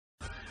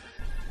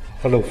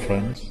Hello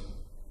friends,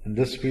 in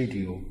this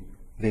video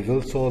we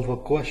will solve a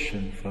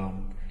question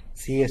from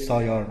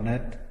CSIR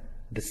NET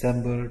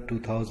December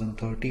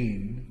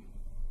 2013.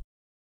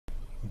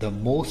 The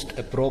most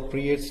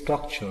appropriate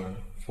structure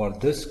for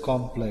this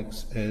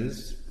complex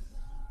is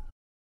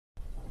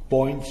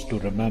points to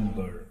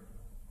remember.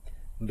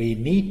 We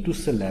need to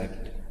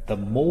select the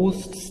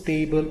most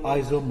stable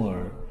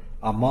isomer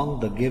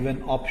among the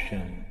given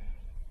option.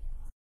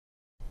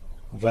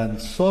 When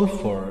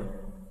sulfur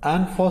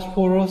and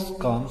phosphorus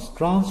comes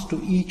trans to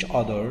each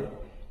other,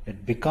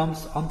 it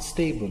becomes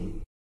unstable.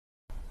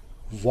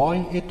 Why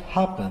it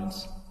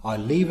happens, I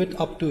leave it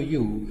up to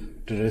you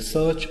to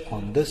research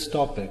on this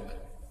topic.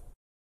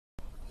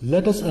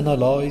 Let us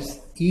analyze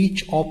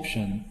each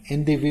option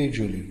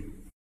individually.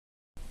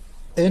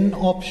 In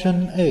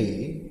option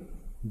A,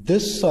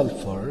 this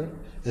sulfur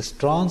is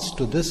trans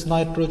to this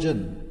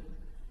nitrogen,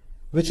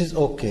 which is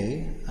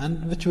okay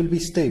and which will be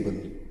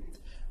stable.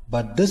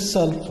 But this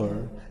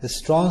sulfur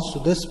is trans to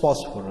this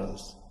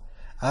phosphorus.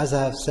 As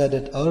I have said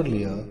it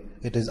earlier,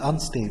 it is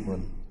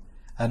unstable,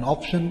 and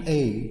option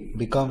A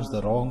becomes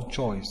the wrong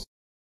choice.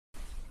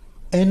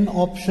 In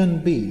option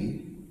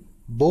B,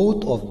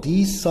 both of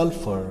these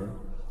sulfur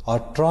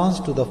are trans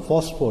to the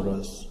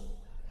phosphorus,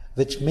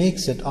 which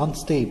makes it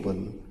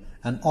unstable,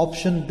 and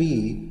option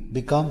B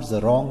becomes the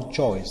wrong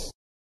choice.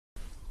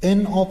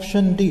 In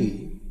option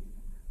D,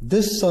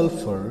 this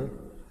sulfur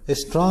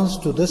is trans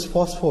to this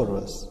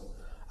phosphorus.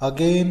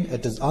 Again,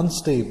 it is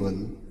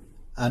unstable,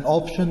 and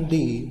option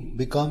D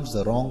becomes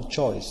the wrong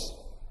choice.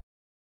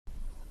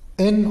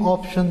 In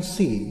option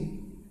C,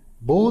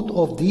 both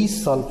of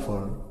these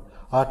sulfur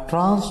are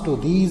trans to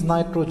these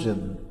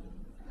nitrogen.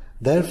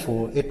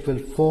 Therefore, it will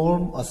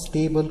form a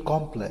stable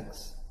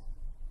complex.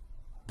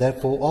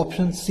 Therefore,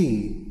 option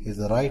C is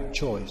the right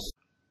choice.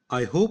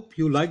 I hope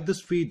you like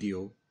this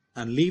video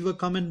and leave a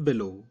comment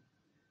below.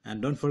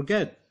 And don't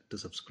forget to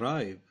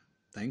subscribe.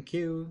 Thank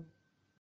you.